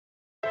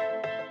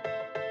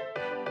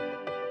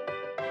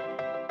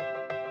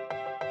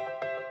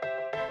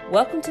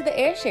Welcome to the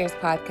Air Shares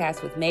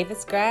podcast with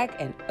Mavis Gregg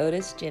and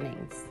Otis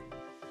Jennings.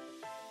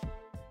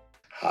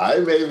 Hi,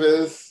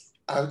 Mavis.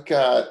 I've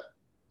got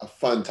a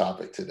fun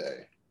topic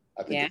today.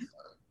 I think it's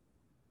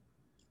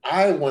fun.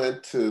 I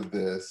went to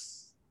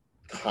this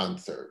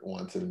concert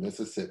once in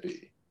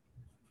Mississippi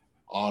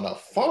on a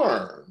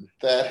farm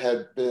that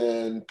had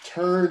been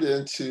turned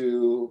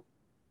into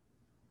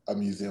a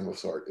museum of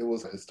sorts. It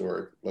was a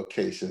historic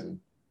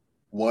location,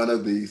 one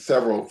of the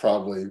several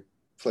probably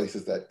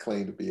places that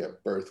claim to be a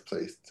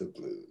birthplace to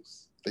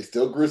blues. They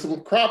still grew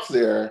some crops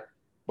there,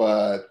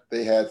 but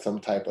they had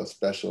some type of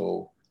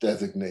special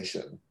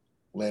designation,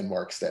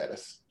 landmark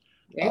status.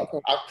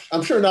 Cool.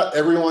 I'm sure not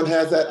everyone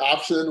has that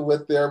option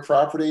with their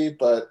property,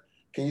 but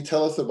can you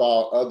tell us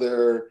about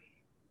other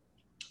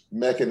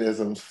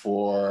mechanisms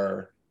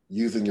for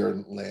using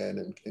your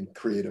land in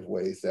creative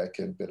ways that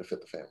can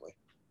benefit the family?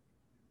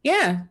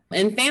 Yeah,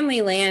 and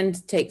family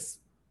land takes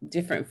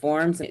different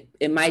forms.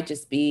 It might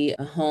just be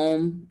a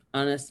home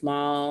on a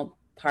small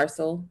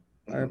parcel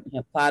or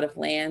a plot of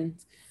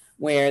land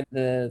where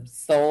the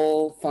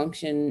sole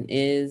function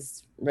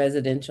is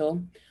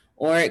residential,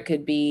 or it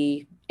could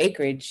be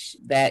acreage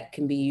that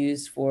can be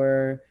used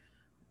for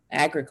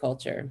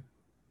agriculture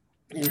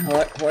and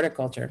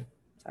horticulture.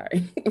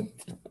 Sorry,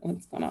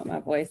 what's going on with my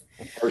voice?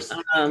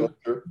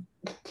 Horticulture.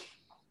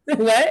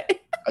 What?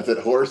 I said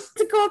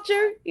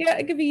horticulture. Yeah,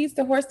 it could be used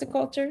to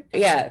horticulture.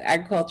 Yeah,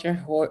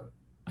 agriculture.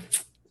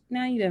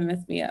 Now you done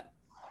mess me up.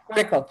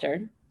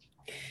 Horticulture.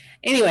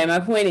 Anyway, my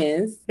point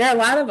is there are a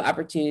lot of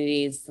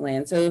opportunities to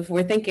land. So if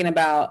we're thinking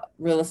about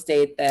real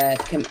estate that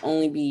can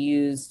only be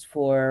used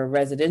for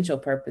residential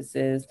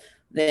purposes,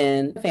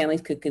 then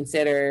families could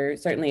consider,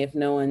 certainly if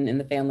no one in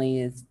the family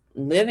is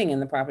living in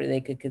the property,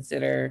 they could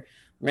consider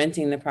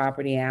renting the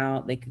property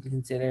out. They could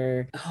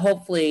consider,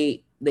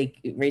 hopefully they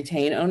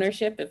retain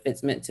ownership if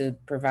it's meant to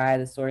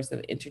provide a source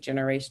of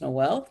intergenerational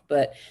wealth,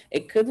 but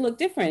it could look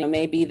different. It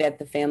may be that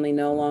the family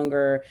no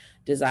longer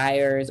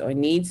desires or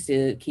needs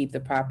to keep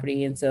the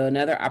property. And so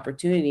another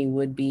opportunity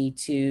would be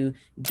to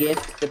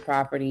gift the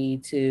property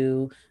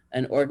to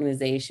an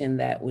organization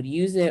that would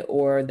use it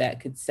or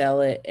that could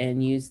sell it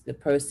and use the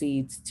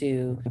proceeds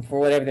for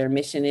whatever their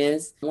mission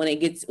is. When we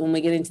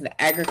get into the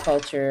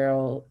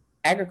agricultural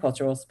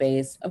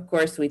space, of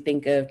course, we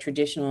think of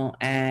traditional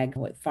ag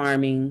with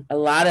farming. A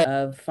lot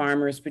of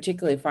farmers,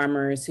 particularly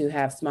farmers who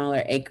have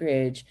smaller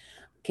acreage,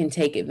 can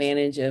take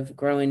advantage of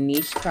growing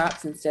niche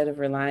crops instead of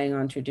relying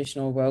on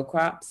traditional row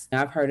crops.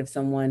 I've heard of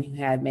someone who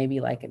had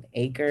maybe like an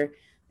acre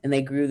and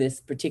they grew this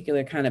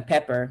particular kind of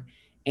pepper,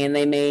 and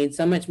they made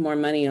so much more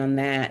money on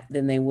that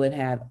than they would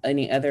have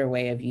any other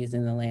way of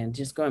using the land,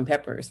 just growing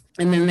peppers.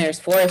 And then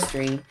there's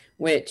forestry,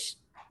 which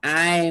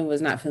I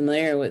was not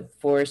familiar with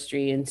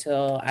forestry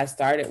until I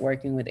started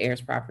working with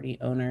heirs property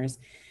owners.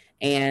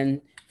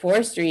 And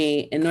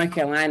forestry in North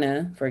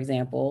Carolina, for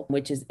example,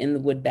 which is in the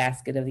wood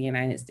basket of the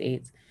United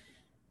States,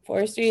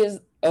 forestry is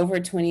over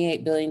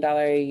 $28 billion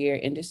a year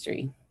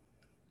industry,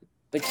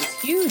 which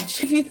is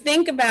huge.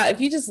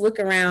 If you just look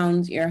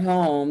around your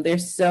home,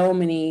 there's so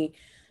many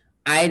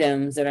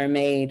items that are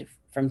made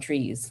from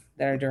trees,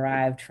 that are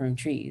derived from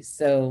trees.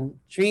 So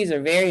trees are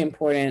very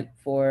important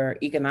for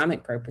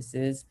economic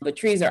purposes, but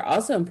trees are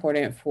also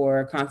important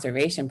for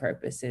conservation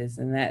purposes.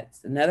 And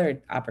that's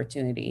another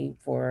opportunity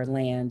for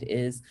land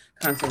is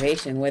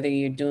conservation, whether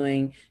you're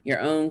doing your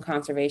own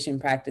conservation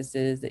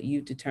practices that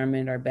you've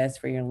determined are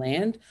best for your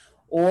land,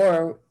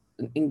 or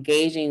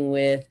engaging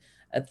with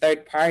a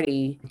third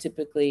party,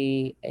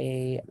 typically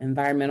a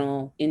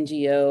environmental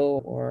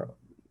NGO or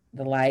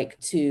the like,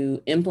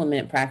 to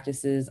implement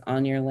practices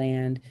on your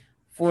land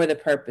for the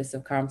purpose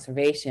of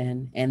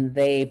conservation, and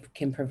they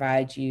can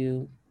provide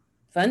you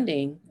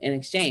funding in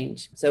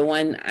exchange. So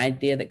one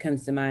idea that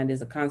comes to mind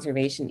is a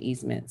conservation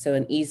easement. So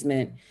an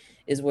easement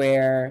is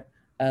where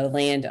a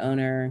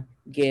landowner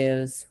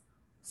gives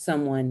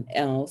someone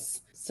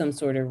else some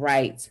sort of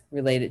rights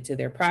related to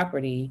their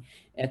property.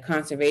 A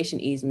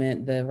conservation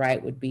easement, the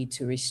right would be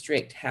to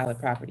restrict how the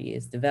property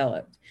is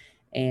developed,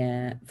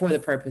 and for the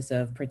purpose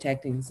of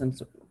protecting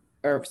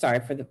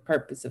for the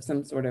purpose of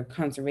some sort of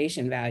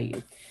conservation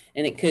value.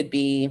 And it could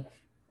be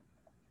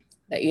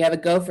that you have a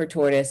gopher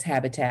tortoise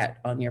habitat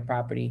on your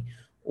property,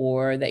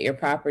 or that your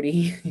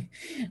property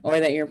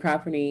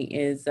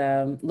is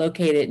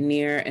located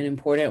near an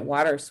important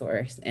water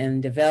source,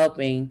 and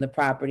developing the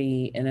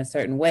property in a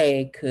certain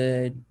way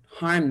could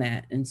harm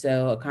that. And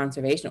so a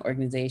conservation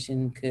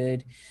organization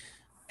could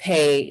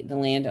pay the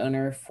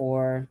landowner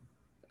for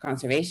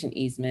conservation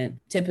easement.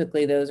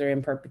 Typically those are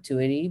in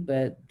perpetuity,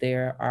 but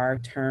there are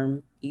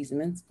term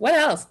easements. What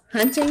else?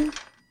 Hunting.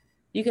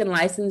 You can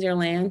license your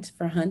land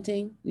for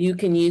hunting. You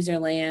can use your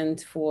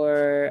land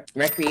for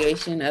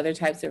recreation, other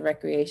types of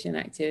recreation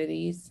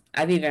activities.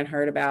 I've even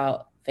heard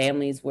about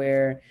families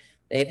where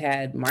they've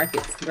had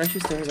markets, a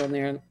grocery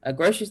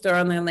store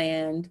on their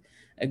land,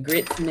 a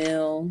grits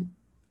mill.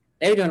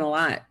 They're doing a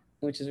lot,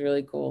 which is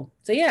really cool.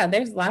 So yeah,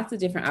 there's lots of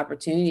different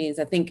opportunities.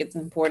 I think it's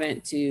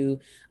important to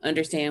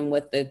understand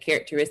what the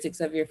characteristics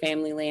of your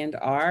family land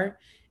are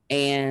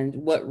and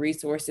what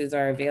resources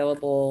are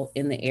available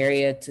in the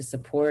area to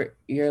support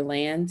your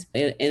land.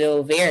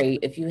 It'll vary.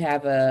 If you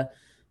have a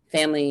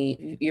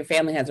family, your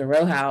family has a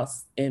row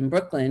house in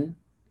Brooklyn,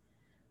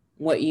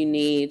 what you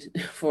need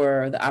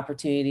for the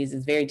opportunities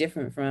is very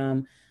different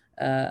from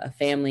a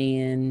family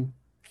in,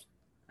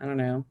 I don't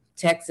know,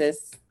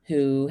 Texas,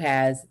 who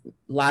has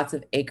lots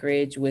of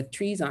acreage with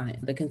trees on it.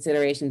 The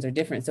considerations are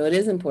different. So it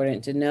is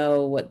important to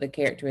know what the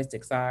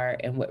characteristics are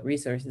and what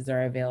resources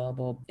are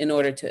available in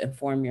order to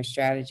inform your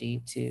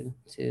strategy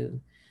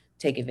to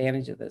take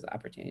advantage of those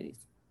opportunities.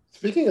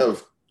 Speaking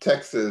of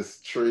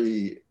Texas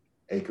tree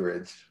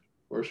acreage,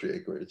 forestry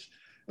acreage,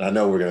 and I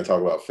know we're going to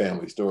talk about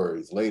family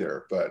stories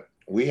later, but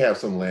we have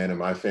some land in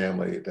my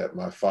family that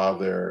my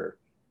father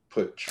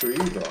put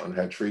trees on,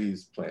 had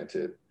trees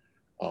planted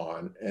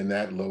on, and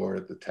that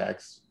lowered the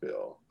tax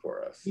bill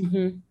for us.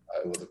 Mm-hmm.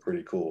 It was a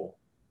pretty cool.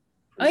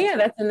 Oh, yeah,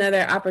 that's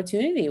another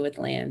opportunity with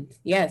land.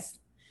 Yes.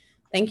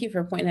 Thank you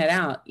for pointing that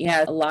out.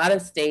 Yeah, a lot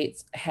of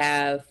states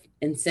have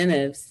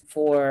incentives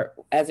for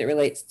as it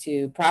relates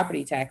to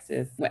property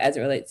taxes, as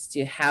it relates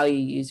to how you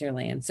use your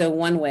land. So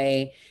one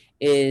way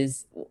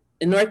is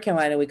in North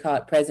Carolina, we call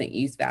it present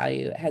use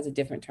value. It has a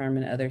different term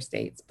in other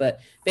states.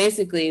 But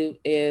basically,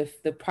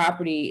 if the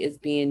property is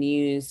being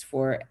used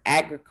for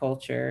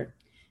agriculture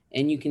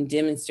and you can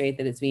demonstrate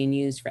that it's being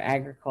used for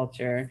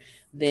agriculture,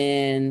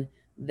 then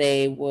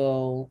they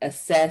will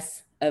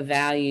assess a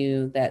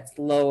value that's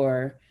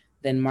lower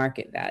than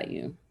market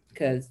value,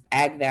 because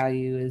ag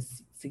value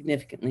is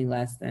significantly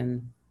less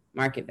than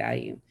market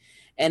value.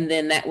 And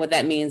then that what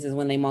that means is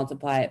when they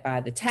multiply it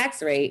by the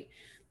tax rate,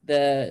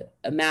 the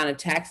amount of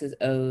taxes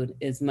owed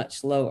is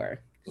much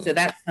lower. So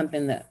that's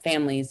something that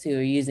families who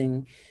are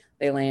using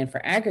their land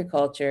for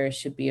agriculture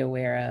should be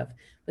aware of.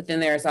 But then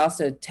there's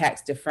also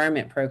tax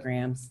deferment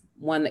programs.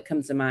 One that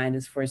comes to mind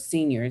is for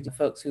seniors,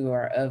 folks who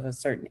are of a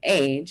certain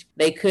age.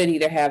 They could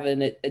either have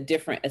a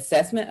different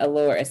assessment, a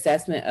lower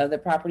assessment of the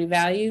property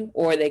value,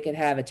 or they could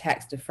have a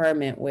tax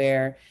deferment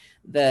where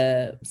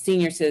the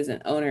senior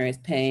citizen owner is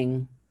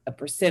paying a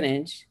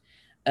percentage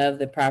of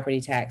the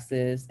property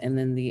taxes, and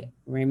then the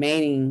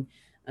remaining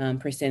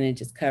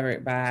percentage is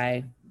covered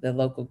by the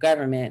local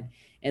government.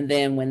 And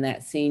then when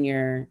that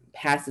senior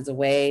passes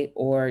away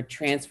or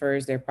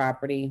transfers their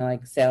property,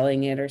 like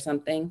selling it or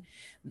something,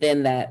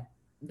 then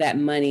that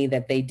money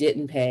that they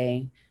didn't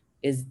pay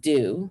is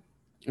due.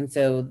 And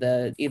so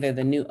either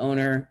the new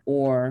owner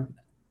or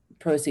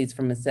proceeds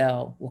from a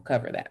sale will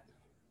cover that.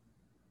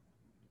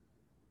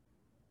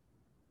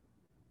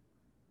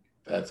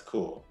 That's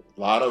cool. A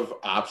lot of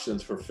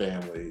options for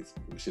families.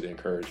 We should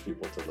encourage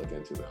people to look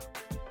into them.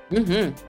 Mm-hmm.